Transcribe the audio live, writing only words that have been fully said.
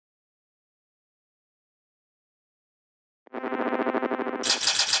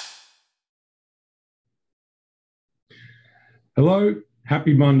Hello,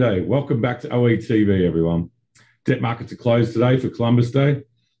 happy Monday. Welcome back to OETV, everyone. Debt markets are closed today for Columbus Day.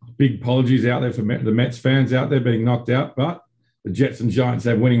 Big apologies out there for the Mets fans out there being knocked out, but the Jets and Giants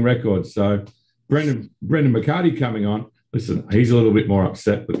have winning records. So Brendan McCarty coming on. Listen, he's a little bit more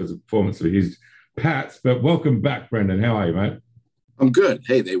upset because of the performance of his Pats, but welcome back, Brendan. How are you, mate? I'm good.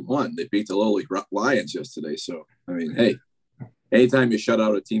 Hey, they won. They beat the lowly Lions yesterday. So, I mean, hey, anytime you shut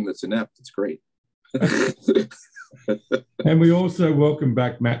out a team that's inept, it's great. And we also welcome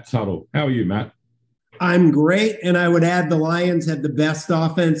back Matt Tuttle. How are you, Matt? I'm great, and I would add the Lions had the best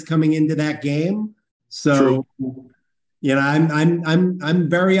offense coming into that game. So, True. you know, I'm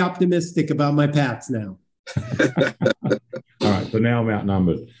very optimistic about my Pats now. All right, so now I'm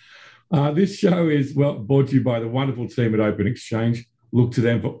outnumbered. This show is brought to you by the wonderful team at Open Exchange. Look to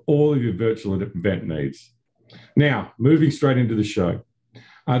them for all of your virtual event needs. Now, moving straight into the show.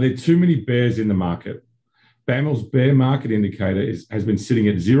 Are there too many bears in the market? BAML's bear market indicator has been sitting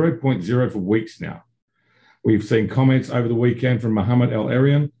at 0.0 for weeks now. We've seen comments over the weekend from Mohammed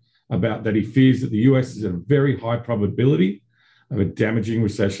El-Erian about that he fears that the US is at a very high probability of a damaging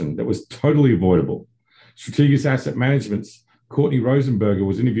recession that was totally avoidable. Strategic Asset Management's Courtney Rosenberger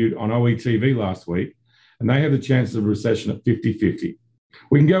was interviewed on OETV last week, and they have the chances of a recession at 50-50.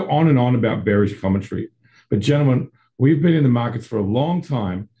 We can go on and on about bearish commentary, but gentlemen, we've been in the markets for a long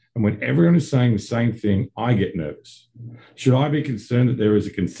time, and when everyone is saying the same thing, I get nervous. Should I be concerned that there is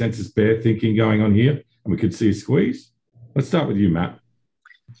a consensus bear thinking going on here and we could see a squeeze? Let's start with you, Matt.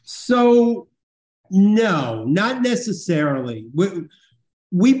 So, no, not necessarily.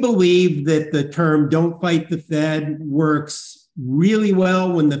 We believe that the term "don't fight the Fed" works really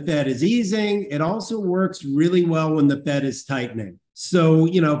well when the Fed is easing. It also works really well when the Fed is tightening. So,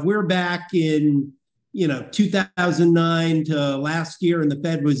 if we're back in 2009 to last year and the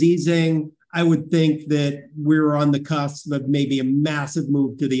Fed was easing, I would think that we're on the cusp of maybe a massive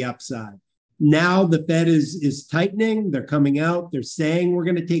move to the upside. Now the Fed is tightening. They're coming out. They're saying we're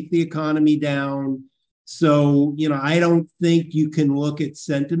going to take the economy down. So, I don't think you can look at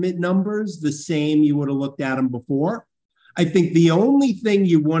sentiment numbers the same you would have looked at them before. I think the only thing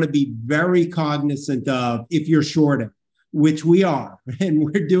you want to be very cognizant of if you're shorting, which we are, and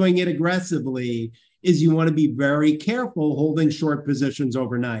we're doing it aggressively, is you want to be very careful holding short positions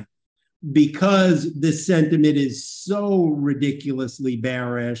overnight because the sentiment is so ridiculously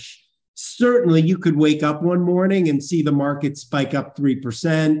bearish. Certainly, you could wake up one morning and see the market spike up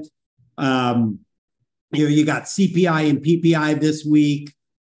 3%. You got CPI and PPI this week,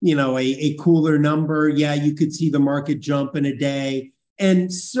 a cooler number. Yeah, you could see the market jump in a day.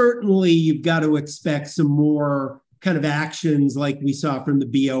 And certainly, you've got to expect some more kind of actions like we saw from the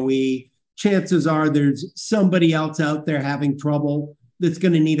BOE. Chances are there's somebody else out there having trouble that's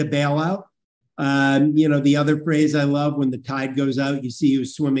going to need a bailout. The other phrase I love, when the tide goes out, you see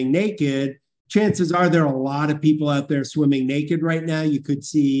who's swimming naked. Chances are there are a lot of people out there swimming naked right now. You could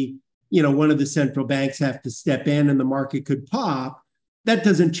see, one of the central banks have to step in and the market could pop. That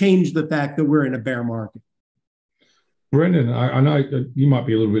doesn't change the fact that we're in a bear market. Brendan, I know you might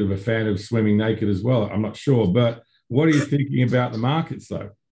be a little bit of a fan of swimming naked as well. I'm not sure, but what are you thinking about the markets,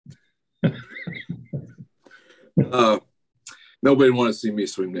 though? Nobody want to see me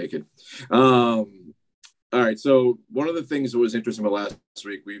swim naked. All right. So one of the things that was interesting about last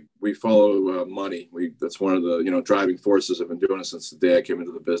week, we follow money. That's one of the driving forces. I've been doing it since the day I came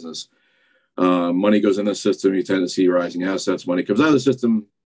into the business. Money goes in the system, you tend to see rising assets. Money comes out of the system,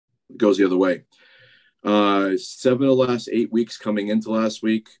 it goes the other way. 7 of the last 8 weeks coming into last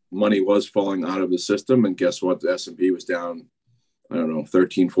week, money was falling out of the system, and guess what? The S&P was down,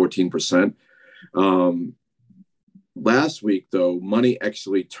 13-14%. Last week, though, money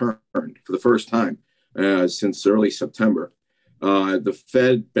actually turned for the first time since early September. The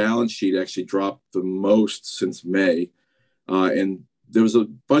Fed balance sheet actually dropped the most since May, and there was a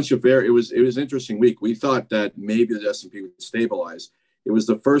bunch of it was an interesting week. We thought that maybe the S&P would stabilize. It was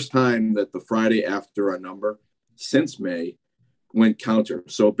the first time that the Friday after our number since May went counter.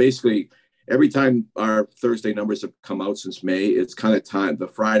 So basically, every time our Thursday numbers have come out since May, it's kind of time. The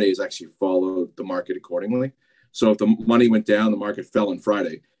Fridays actually followed the market accordingly. So if the money went down, the market fell on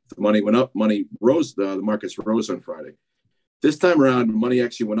Friday. If the money went up, money rose. The markets rose on Friday. This time around, money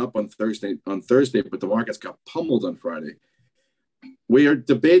actually went up on Thursday, but the markets got pummeled on Friday. We are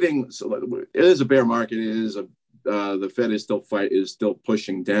debating. So it is a bear market. It is the Fed is still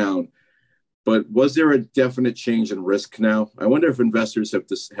pushing down. But was there a definite change in risk now? I wonder if investors I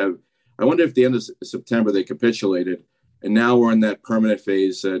wonder if at the end of September they capitulated, and now we're in that permanent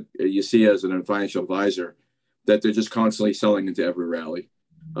phase that you see as an financial advisor. that they're just constantly selling into every rally.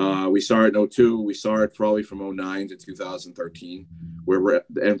 We saw it in 2002. We saw it probably from 2009 to 2013, where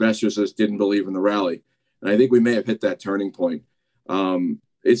investors just didn't believe in the rally. And I think we may have hit that turning point.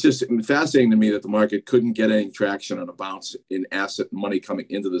 It's just fascinating to me that the market couldn't get any traction on a bounce in asset money coming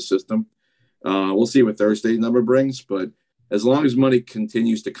into the system. We'll see what Thursday's number brings, but as long as money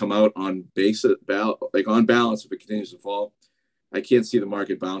continues to come out on on balance, if it continues to fall, I can't see the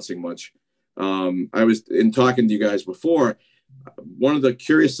market bouncing much. I was in talking to you guys before. One of the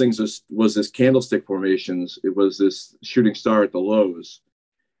curious things was this candlestick formations. It was this shooting star at the lows,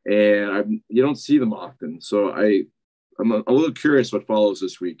 and you don't see them often. So I'm a little curious what follows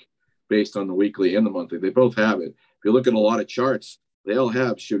this week based on the weekly and the monthly. They both have it. If you look at a lot of charts, they all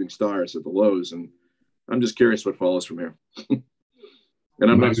have shooting stars at the lows, and I'm just curious what follows from here. And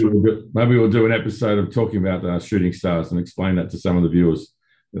I'm maybe we'll do an episode of talking about shooting stars and explain that to some of the viewers.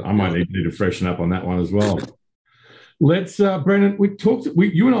 I might need to freshen up on that one as well. Let's, Brendan,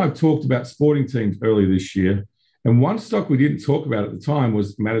 you and I have talked about sporting teams earlier this year, and one stock we didn't talk about at the time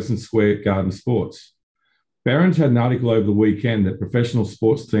was Madison Square Garden Sports. Barron's had an article over the weekend that professional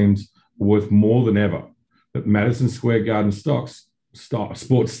sports teams are worth more than ever. But Madison Square Garden sports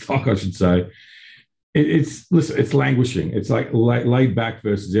stock, I should say, it's languishing. It's like laid back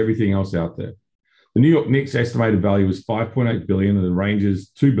versus everything else out there. The New York Knicks estimated value was $5.8 billion and the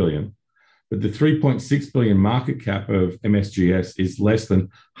Rangers $2 billion. But the $3.6 billion market cap of MSGS is less than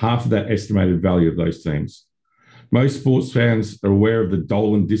half of that estimated value of those teams. Most sports fans are aware of the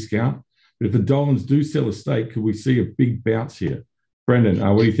Dolan discount, but if the Dolans do sell a stake, could we see a big bounce here? Brendan,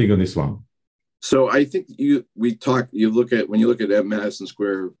 what do you think on this one? So I think when you look at Madison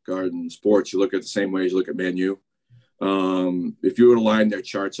Square Garden Sports, you look at the same way as you look at Man U. If you were to line their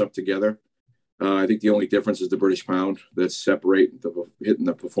charts up together, I think the only difference is the British pound that's hitting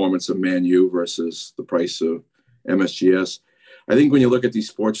the performance of Man U versus the price of MSGS. I think when you look at these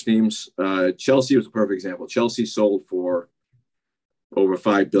sports teams, Chelsea was a perfect example. Chelsea sold for over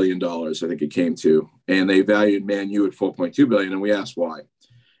 $5 billion, I think it came to, and they valued Man U at $4.2 billion, and we asked why.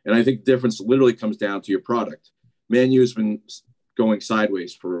 And I think the difference literally comes down to your product. Man U has been going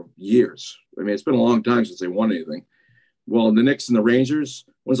sideways for years. I mean, it's been a long time since they won anything. Well, the Knicks and the Rangers,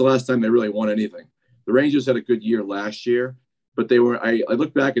 when's the last time they really won anything? The Rangers had a good year last year, but they were, I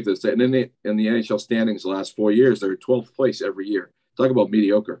look back at this, and in the NHL standings the last 4 years, they're 12th place every year. Talk about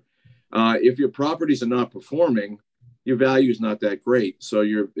mediocre. If your properties are not performing, your value is not that great. So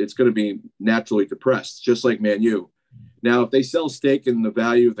it's going to be naturally depressed, just like Man U. Now, if they sell stake in the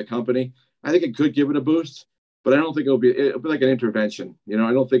value of the company, I think it could give it a boost, but I don't think it'll be like an intervention.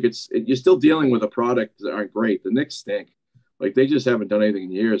 I don't think you're still dealing with a product that aren't great. The Knicks stink. Like, they just haven't done anything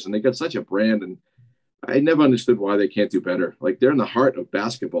in years, and they got such a brand, and I never understood why they can't do better. Like, they're in the heart of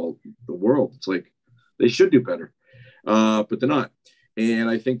basketball, the world. It's like they should do better, but they're not. And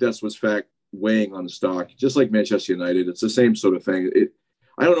I think that's what's weighing on the stock, just like Manchester United. It's the same sort of thing.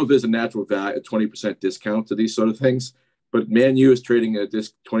 I don't know if there's a natural value, a 20% discount to these sort of things, but Man U is trading at a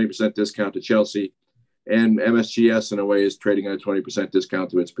 20% discount to Chelsea, and MSGS in a way is trading at a 20% discount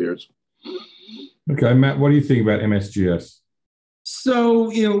to its peers. Okay, Matt, what do you think about MSGS?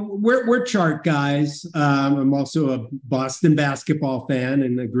 So, we're chart guys. I'm also a Boston basketball fan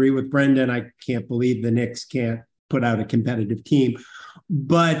and agree with Brendan. I can't believe the Knicks can't put out a competitive team.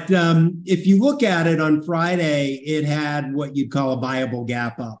 But if you look at it on Friday, it had what you'd call a viable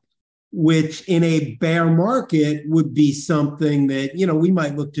gap up, which in a bear market would be something that, we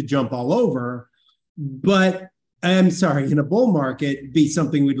might look to jump all over. But I'm sorry, in a bull market, it'd be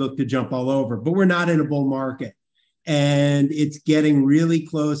something we'd look to jump all over. But we're not in a bull market. And it's getting really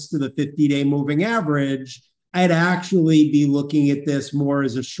close to the 50-day moving average. I'd actually be looking at this more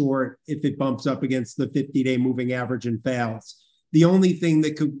as a short if it bumps up against the 50-day moving average and fails. The only thing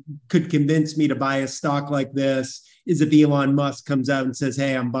that could convince me to buy a stock like this is if Elon Musk comes out and says,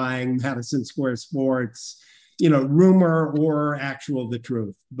 hey, I'm buying Madison Square Sports, rumor or the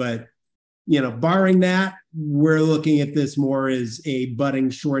truth. But, barring that, we're looking at this more as a budding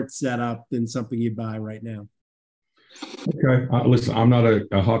short setup than something you buy right now. Okay. Listen, I'm not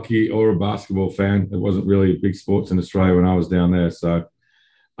a hockey or a basketball fan. It wasn't really big sports in Australia when I was down there. So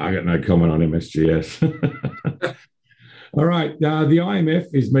I got no comment on MSGS. All right. The IMF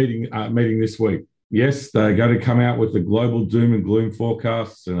is meeting this week. Yes, they're going to come out with the global doom and gloom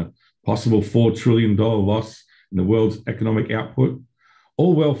forecasts and a possible $4 trillion loss in the world's economic output.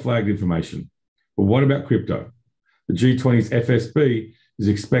 All well-flagged information. But what about crypto? The G20's FSB is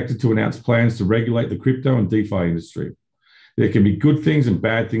expected to announce plans to regulate the crypto and DeFi industry. There can be good things and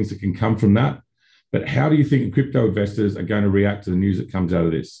bad things that can come from that. But how do you think crypto investors are going to react to the news that comes out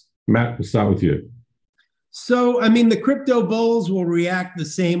of this? Matt, we'll start with you. So, I mean, the crypto bulls will react the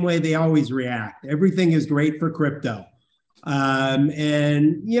same way they always react. Everything is great for crypto.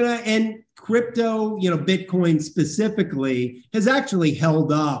 And crypto, Bitcoin specifically has actually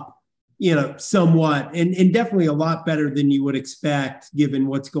held up, somewhat and definitely a lot better than you would expect given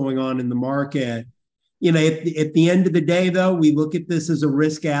what's going on in the market. At the end of the day, though, we look at this as a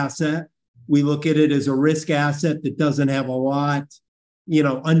risk asset. We look at it as a risk asset that doesn't have a lot,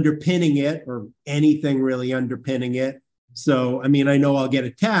 underpinning it or anything really underpinning it. So, I mean, I know I'll get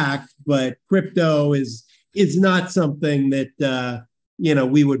attacked, but crypto is not something that,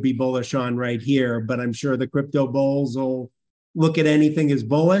 we would be bullish on right here. But I'm sure the crypto bulls will look at anything as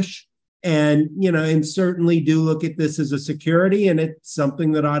bullish and certainly do look at this as a security, and it's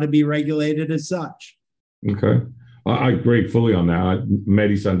something that ought to be regulated as such. Okay. I agree fully on that.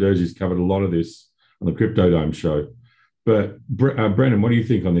 Mehdi Sanderji's covered a lot of this on the Crypto Dome show. But Brendan, what do you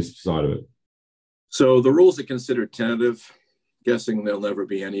think on this side of it? So the rules are considered tentative. Guessing there'll never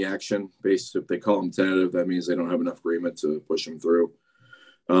be any action. Based, if they call them tentative, that means they don't have enough agreement to push them through.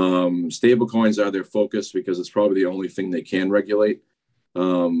 Stable coins are their focus because it's probably the only thing they can regulate.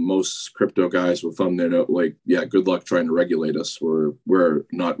 Most crypto guys will thumb their note like, yeah, good luck trying to regulate us. We're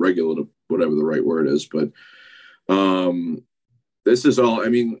not regulative, whatever the right word is. But this is all, I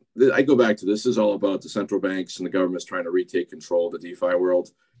mean, I go back to this is all about the central banks and the government's trying to retake control of the DeFi world.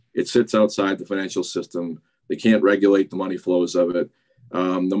 It sits outside the financial system. They can't regulate the money flows of it.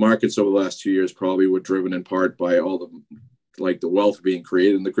 The markets over the last 2 years probably were driven in part by all the wealth being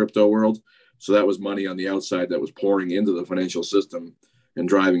created in the crypto world. So that was money on the outside that was pouring into the financial system and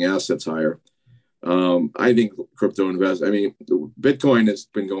driving assets higher. I think Bitcoin has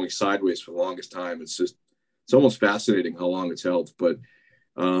been going sideways for the longest time. It's almost fascinating how long it's held. But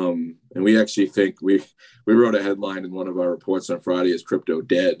and we actually think we wrote a headline in one of our reports on Friday, is crypto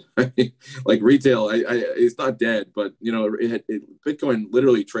dead? Like retail, it's not dead, but Bitcoin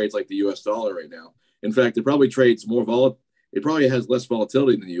literally trades like the US dollar right now. In fact, it probably trades more volatile. It probably has less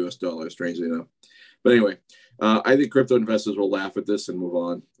volatility than the US dollar, strangely enough. But anyway, I think crypto investors will laugh at this and move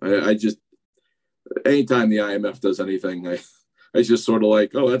on. I just, anytime the IMF does anything, I just sort of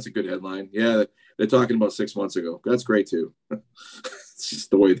like, oh, that's a good headline. Yeah, they're talking about 6 months ago. That's great too. It's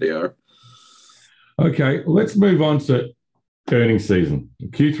just the way they are. Okay, let's move on to earnings season. The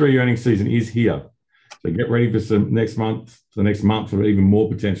Q3 earnings season is here. So get ready for the next month for even more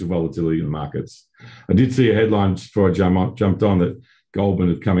potential volatility in the markets. I did see a headline before I jumped on that Goldman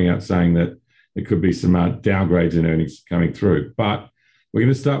is coming out saying that there could be some downgrades in earnings coming through. But we're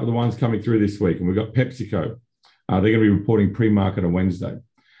going to start with the ones coming through this week. And we've got Pepsico. They're going to be reporting pre-market on Wednesday.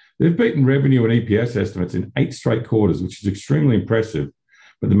 They've beaten revenue and EPS estimates in 8 straight quarters, which is extremely impressive.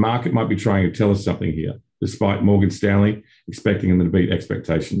 But the market might be trying to tell us something here, despite Morgan Stanley expecting them to beat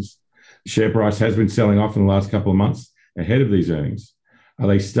expectations. The share price has been selling off in the last couple of months ahead of these earnings. Are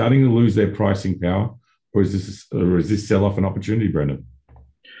they starting to lose their pricing power, or is this sell-off an opportunity, Brendan?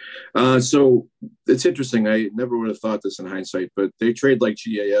 So it's interesting. I never would have thought this in hindsight, but they trade like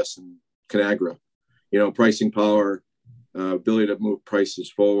GAS and Conagra. Pricing power, ability to move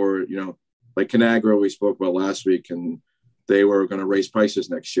prices forward. Like Conagra we spoke about last week, and they were going to raise prices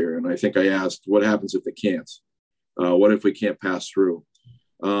next year. And I think I asked, what happens if they can't? What if we can't pass through?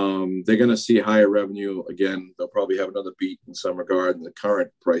 They're going to see higher revenue. Again, they'll probably have another beat in some regard in the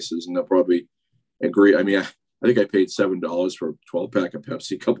current prices, and they'll probably agree. I mean, I think I paid $7 for a 12-pack of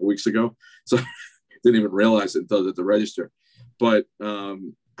Pepsi a couple of weeks ago. So didn't even realize it until at the register. But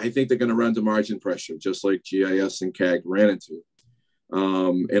I think they're going to run into margin pressure, just like GIS and CAG ran into.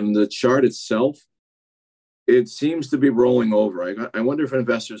 And the chart itself, it seems to be rolling over. I wonder if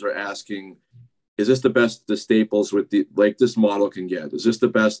investors are asking, is this the best the staples with this model can get? Is this the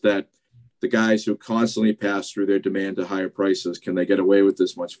best that the guys who constantly pass through their demand to higher prices, can they get away with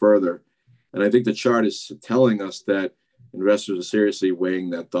this much further? And I think the chart is telling us that investors are seriously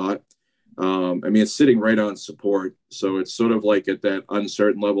weighing that thought. It's sitting right on support. So it's sort of like at that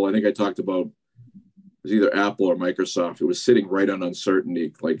uncertain level. I think I talked about, it was either Apple or Microsoft. It was sitting right on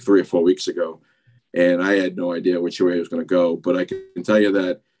uncertainty like 3 or 4 weeks ago. And I had no idea which way it was going to go. But I can tell you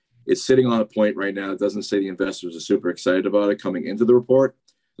that it's sitting on a point right now. It doesn't say the investors are super excited about it coming into the report.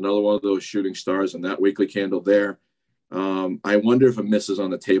 Another one of those shooting stars on that weekly candle there. I wonder if a miss is on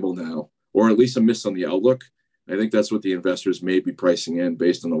the table now, or at least a miss on the outlook. I think that's what the investors may be pricing in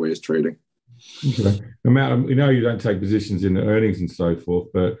based on the way it's trading. Okay. Matt, you don't take positions in the earnings and so forth,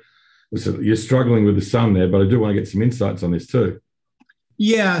 but you're struggling with the sum there, but I do want to get some insights on this too.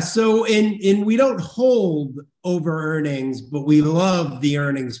 Yeah, so in we don't hold over earnings, but we love the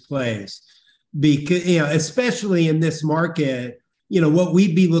earnings plays because, especially in this market, what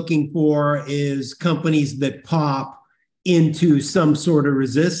we'd be looking for is companies that pop into some sort of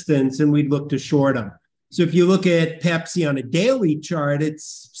resistance, and we'd look to short them. So if you look at Pepsi on a daily chart,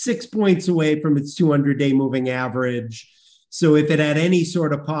 it's 6 points away from its 200-day moving average. So if it had any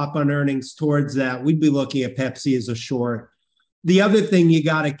sort of pop on earnings towards that, we'd be looking at Pepsi as a short. The other thing you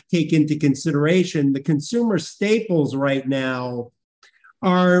got to take into consideration, the consumer staples right now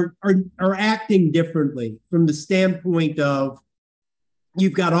are acting differently from the standpoint of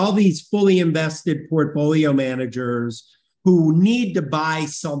you've got all these fully invested portfolio managers who need to buy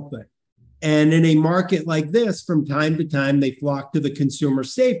something. And in a market like this, from time to time, they flock to the consumer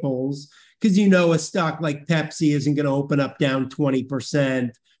staples because a stock like Pepsi isn't going to open up down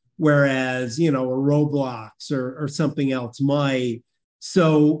 20%, whereas, a Roblox or something else might.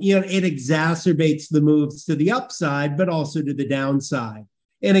 So, it exacerbates the moves to the upside, but also to the downside.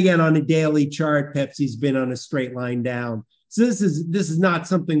 And again, on a daily chart, Pepsi's been on a straight line down. So this is not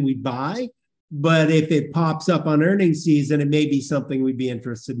something we buy, but if it pops up on earnings season, it may be something we'd be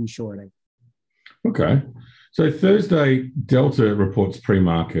interested in shorting. Okay. So Thursday, Delta reports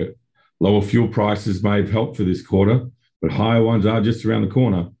pre-market. Lower fuel prices may have helped for this quarter, but higher ones are just around the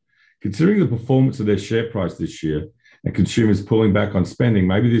corner. Considering the performance of their share price this year and consumers pulling back on spending,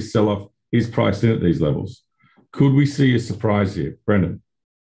 maybe this sell-off is priced in at these levels. Could we see a surprise here? Brendan?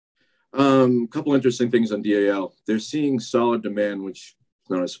 A couple interesting things on DAL. They're seeing solid demand, which is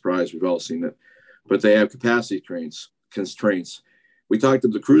not a surprise. We've all seen it. But they have capacity constraints. We talked to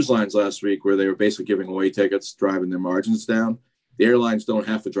the cruise lines last week where they were basically giving away tickets, driving their margins down. The airlines don't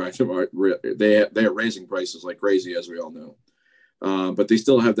have to drive them. They are raising prices like crazy, as we all know. But they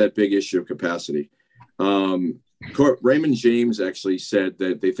still have that big issue of capacity. Raymond James actually said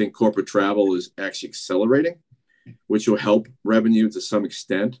that they think corporate travel is actually accelerating, which will help revenue to some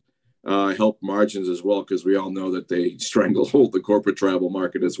extent, help margins as well, because we all know that they stranglehold the corporate travel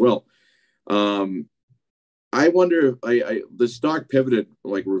market as well. I wonder, the stock pivoted,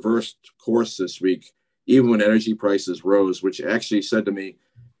 like reversed course this week, even when energy prices rose, which actually said to me,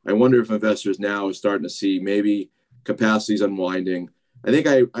 I wonder if investors now are starting to see maybe capacity's unwinding. I think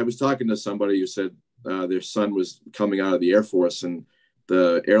I was talking to somebody who said their son was coming out of the Air Force and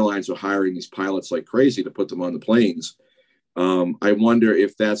the airlines were hiring these pilots like crazy to put them on the planes. I wonder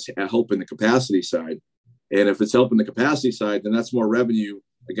if that's helping the capacity side. And if it's helping the capacity side, then that's more revenue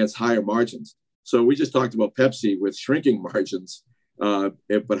against higher margins. So we just talked about Pepsi with shrinking margins,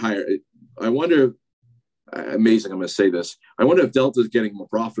 but higher. I wonder, amazing, I'm going to say this. I wonder if Delta is getting more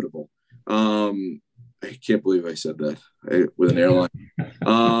profitable. I can't believe I said that with an airline.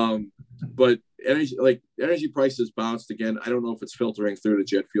 But energy prices bounced again. I don't know if it's filtering through to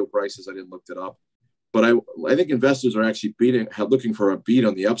jet fuel prices. I didn't look it up. But I think investors are actually looking for a beat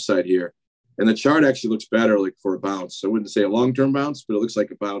on the upside here. And the chart actually looks better like for a bounce. I wouldn't say a long-term bounce, but it looks like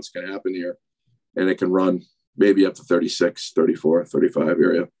a bounce can happen here. And it can run maybe up to 36, 34, 35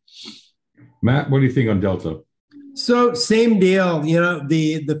 area. Matt, what do you think on Delta? So same deal.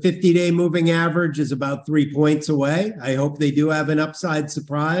 The 50-day moving average is about 3 points away. I hope they do have an upside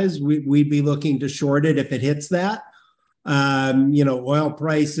surprise. We'd be looking to short it if it hits that. Oil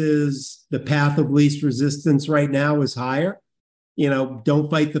prices, the path of least resistance right now is higher. Don't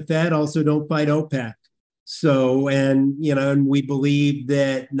fight the Fed, also don't fight OPEC. So, and we believe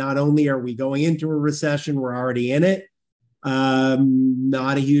that not only are we going into a recession, we're already in it.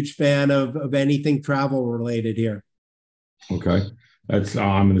 Not a huge fan of anything travel related here. Okay.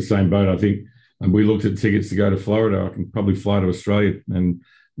 I'm in the same boat. I think we looked at tickets to go to Florida. I can probably fly to Australia and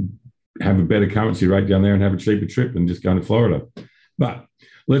have a better currency rate down there and have a cheaper trip than just going to Florida. But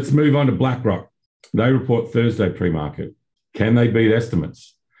let's move on to BlackRock. They report Thursday pre-market. Can they beat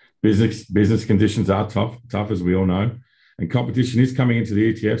estimates? Business conditions are tough, as we all know, and competition is coming into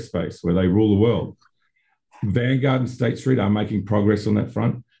the ETF space where they rule the world. Vanguard and State Street are making progress on that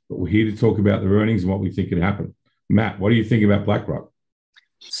front, but we're here to talk about their earnings and what we think could happen. Matt, what do you think about BlackRock?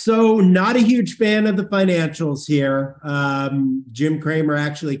 So not a huge fan of the financials here. Jim Cramer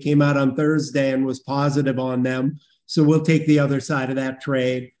actually came out on Thursday and was positive on them. So we'll take the other side of that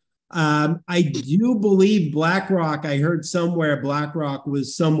trade. I do believe BlackRock, I heard somewhere BlackRock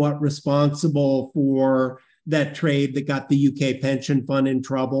was somewhat responsible for that trade that got the UK pension fund in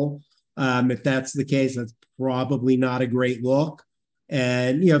trouble. If that's the case, that's probably not a great look.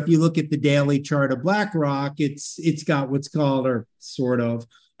 And, if you look at the daily chart of BlackRock, it's got what's called or sort of,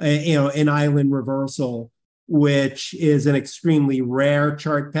 an island reversal, which is an extremely rare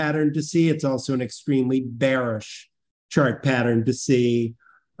chart pattern to see. It's also an extremely bearish chart pattern to see.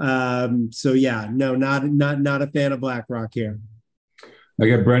 So yeah, no, not a fan of BlackRock here.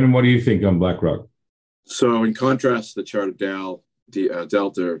 Okay, Brendan, what do you think on BlackRock? So in contrast to the chart of Dow,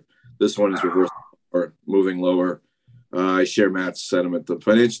 Delta. This one is reversed or moving lower. I share Matt's sentiment.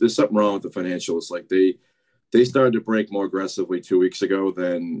 There's something wrong with the financials. Like they started to break more aggressively 2 weeks ago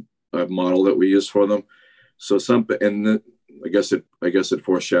than a model that we use for them. So I guess it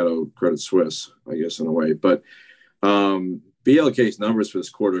foreshadowed Credit Suisse, I guess, in a way. But BLK's numbers for this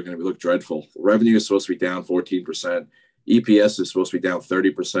quarter are going to look dreadful. Revenue is supposed to be down 14%. EPS is supposed to be down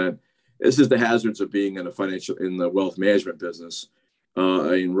 30%. This is the hazards of being in the wealth management business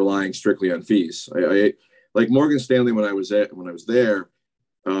and relying strictly on fees. I like Morgan Stanley when I was there.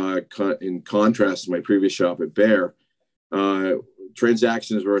 In contrast to my previous shop at Bear,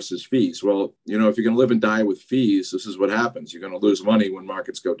 transactions versus fees. Well, if you're going to live and die with fees, this is what happens. You're going to lose money when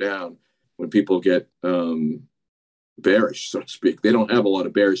markets go down, when people get bearish, so to speak. They don't have a lot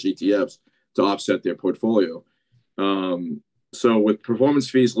of bearish ETFs to offset their portfolio. So with performance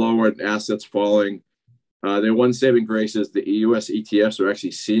fees lower and assets falling, their one saving grace is the US ETFs are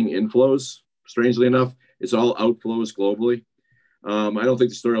actually seeing inflows. Strangely enough, it's all outflows globally. I don't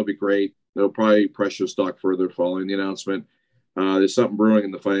think the story will be great. They'll probably pressure stock further following the announcement. There's something brewing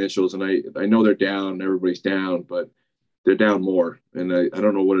in the financials, and I know they're down. Everybody's down, but they're down more. And I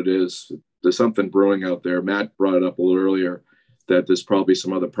don't know what it is. There's something brewing out there. Matt brought it up a little earlier that there's probably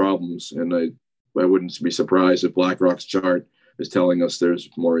some other problems. And I wouldn't be surprised if BlackRock's chart is telling us there's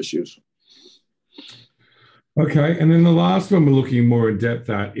more issues. Okay. And then the last one we're looking more in depth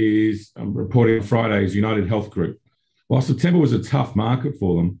at is reporting on Friday's UnitedHealth Group. While September was a tough market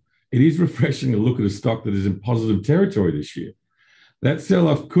for them, it is refreshing to look at a stock that is in positive territory this year. That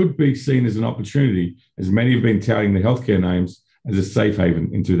sell-off could be seen as an opportunity, as many have been touting the healthcare names as a safe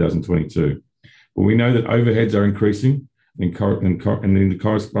haven in 2022. But we know that overheads are increasing, and in the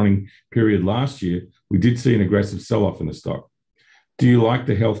corresponding period last year, we did see an aggressive sell-off in the stock. Do you like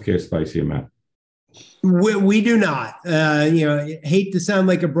the healthcare space here, Matt? We do not. Hate to sound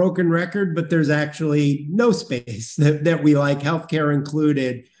like a broken record, but there's actually no space that we like, healthcare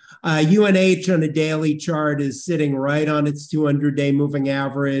included. UNH on a daily chart is sitting right on its 200-day moving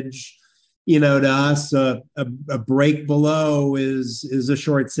average. To us, a break below is a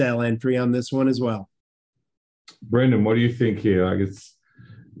short sale entry on this one as well. Brendan, what do you think here?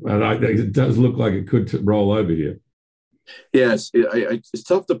 It does look like it could roll over here. Yes, it's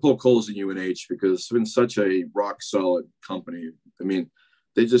tough to poke holes in UNH because it's been such a rock solid company. I mean,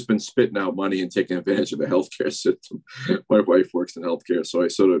 they've just been spitting out money and taking advantage of the healthcare system. My wife works in healthcare, so I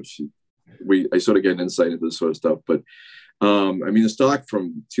sort of get an insight into this sort of stuff. But the stock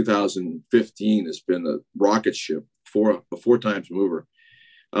from 2015 has been a rocket ship, a four times mover.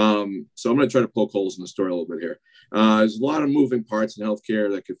 So I'm going to try to poke holes in the story a little bit here. There's a lot of moving parts in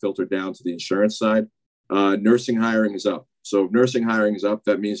healthcare that could filter down to the insurance side. Nursing hiring is up. So if nursing hiring is up,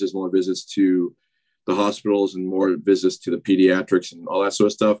 that means there's more visits to the hospitals and more visits to the pediatrics and all that sort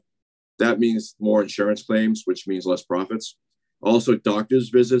of stuff. That means more insurance claims, which means less profits. Also, doctors'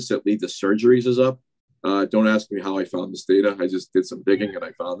 visits that lead to surgeries is up. Don't ask me how I found this data. I just did some digging and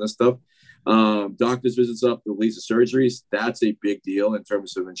I found this stuff. Doctors' visits up that leads to surgeries. That's a big deal in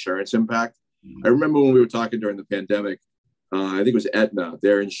terms of insurance impact. I remember when we were talking during the pandemic, I think it was Aetna,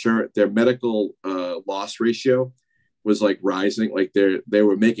 their medical loss ratio was like rising. Like they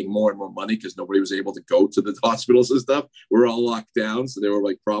were making more and more money because nobody was able to go to the hospitals and stuff. We're all locked down. So they were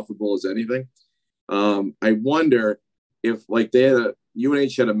like profitable as anything. I wonder if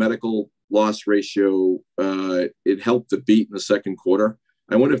UNH had a medical loss ratio, it helped to beat in the second quarter.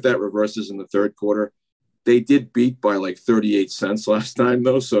 I wonder if that reverses in the third quarter. They did beat by like 38 cents last time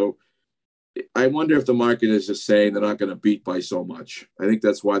though. So I wonder if the market is just saying they're not going to beat by so much. I think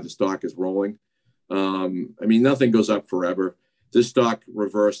that's why the stock is rolling. Nothing goes up forever. This stock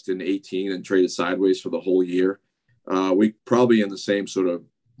reversed in 18 and traded sideways for the whole year. We probably in the same sort of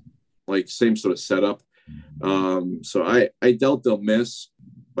setup. So I doubt they'll miss,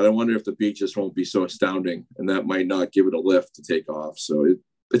 but I wonder if the beat just won't be so astounding, and that might not give it a lift to take off. So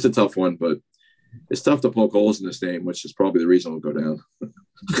it's a tough one, but it's tough to poke holes in this name, which is probably the reason it'll go down.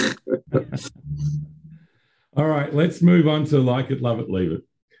 All right, let's move on to like it, love it, leave it.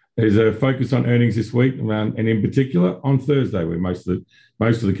 There's a focus on earnings this week, and in particular on Thursday, where most of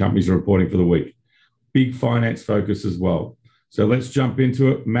the companies are reporting for the week. Big finance focus as well. So let's jump into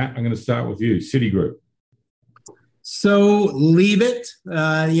it. Matt, I'm going to start with you. Citigroup. So leave it.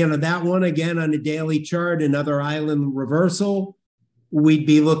 That one again on a daily chart, another island reversal. We'd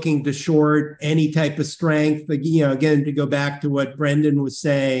be looking to short any type of strength. Again, to go back to what Brendan was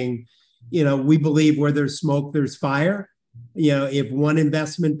saying, we believe where there's smoke, there's fire. If one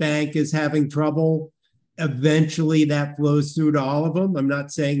investment bank is having trouble, eventually that flows through to all of them. I'm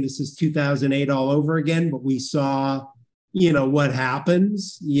not saying this is 2008 all over again, but we saw what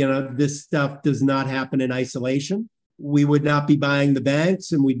happens. This stuff does not happen in isolation. We would not be buying the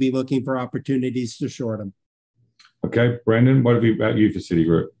banks, and we'd be looking for opportunities to short them. Okay, Brendan, what about you for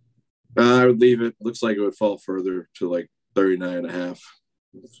Citigroup? I would leave it. Looks like it would fall further to like 39.5.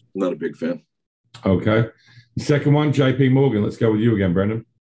 Not a big fan. Okay. Second one, JP Morgan. Let's go with you again, Brendan.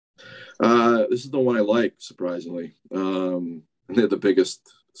 This is the one I like, surprisingly. They're the biggest,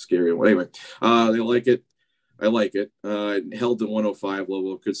 scary one. Anyway, they like it. I like it. It held the 105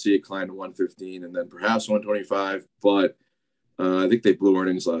 level. Could see it climb to 115 and then perhaps 125. But I think they blew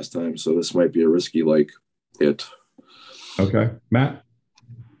earnings last time, so this might be a risky hit. Okay. Matt?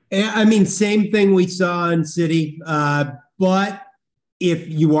 I mean, same thing we saw in Citi. But if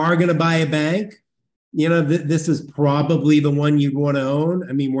you are going to buy a bank, this is probably the one you'd want to own.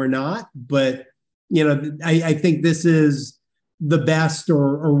 I mean, we're not, but, I think this is the best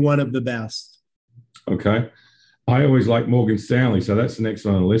or one of the best. Okay. I always like Morgan Stanley, so that's the next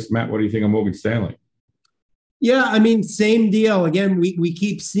one on the list. Matt, what do you think of Morgan Stanley? Yeah, I mean, same deal. Again, we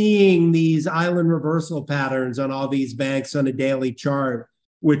keep seeing these island reversal patterns on all these banks on a daily chart,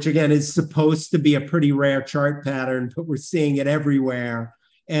 which, again, is supposed to be a pretty rare chart pattern, but we're seeing it everywhere.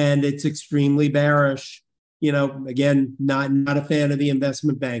 And it's extremely bearish. Again, not a fan of the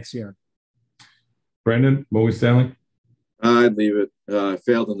investment banks here. Brendan, Morgan Stanley? I'd leave it.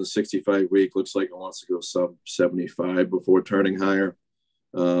 Failed in the 65-week. Looks like it wants to go sub 75 before turning higher.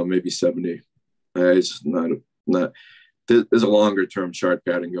 Maybe 70. It's not. There's a longer-term chart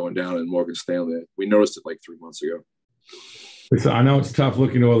pattern going down in Morgan Stanley. We noticed it like 3 months ago. I know it's tough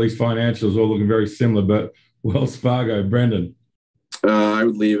looking at all these financials, all looking very similar, but Wells Fargo, Brendan? I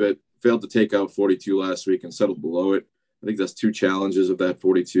would leave it. Failed to take out 42 last week and settled below it. I think that's two challenges of that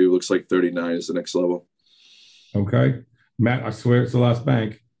 42. Looks like 39 is the next level. Okay. Matt, I swear it's the last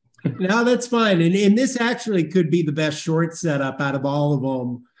bank. No, that's fine. And this actually could be the best short setup out of all of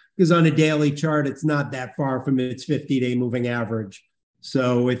them, because on a daily chart, it's not that far from its 50-day moving average.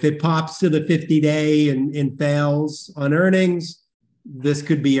 So if it pops to the 50-day and fails on earnings, this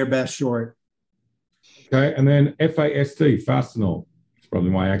could be your best short. Okay. And then FAST, Fastenal. It's probably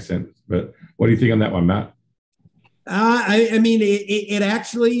my accent, but what do you think on that one, Matt? I mean, it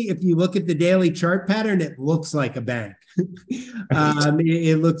actually, if you look at the daily chart pattern, it looks like a bank.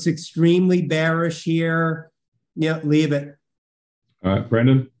 It looks extremely bearish here. Yeah, leave it. All right,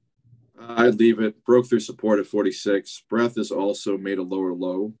 Brendan? I'd leave it. Broke through support at 46. Breath has also made a lower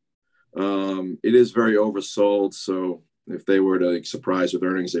low. It is very oversold, so if they were to surprise with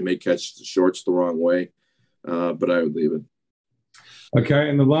earnings, they may catch the shorts the wrong way. But I would leave it. Okay,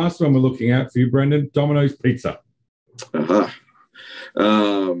 and the last one we're looking at for you, Brendan, Domino's Pizza.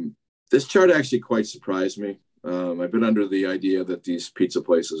 This chart actually quite surprised me. I've been under the idea that these pizza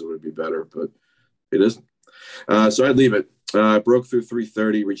places would be better, but it isn't. So I'd leave it. Broke through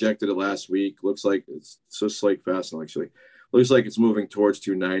 330, rejected it last week. Looks like it's just like Fastenal, actually. Looks like it's moving towards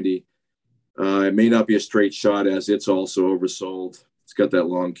 290. It may not be a straight shot as it's also oversold. It's got that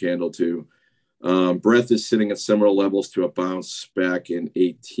long candle too. Breath is sitting at similar levels to a bounce back in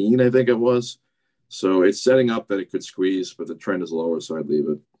 18, I think it was. So it's setting up that it could squeeze, but the trend is lower, so I'd leave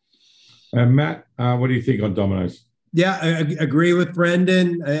it. Matt, what do you think on Domino's? Yeah, I agree with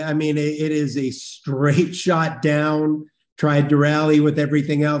Brendan. I mean, it is a straight shot down. Tried to rally with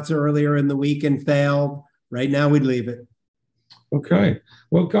everything else earlier in the week and failed. Right now, we'd leave it. Okay.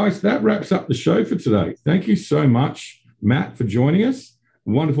 Well, guys, that wraps up the show for today. Thank you so much, Matt, for joining us.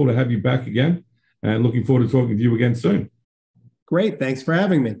 Wonderful to have you back again, and looking forward to talking to you again soon. Great. Thanks for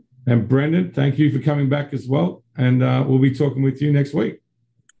having me. And Brendan, thank you for coming back as well. And we'll be talking with you next week.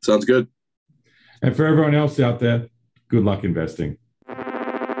 Sounds good. And for everyone else out there, good luck investing.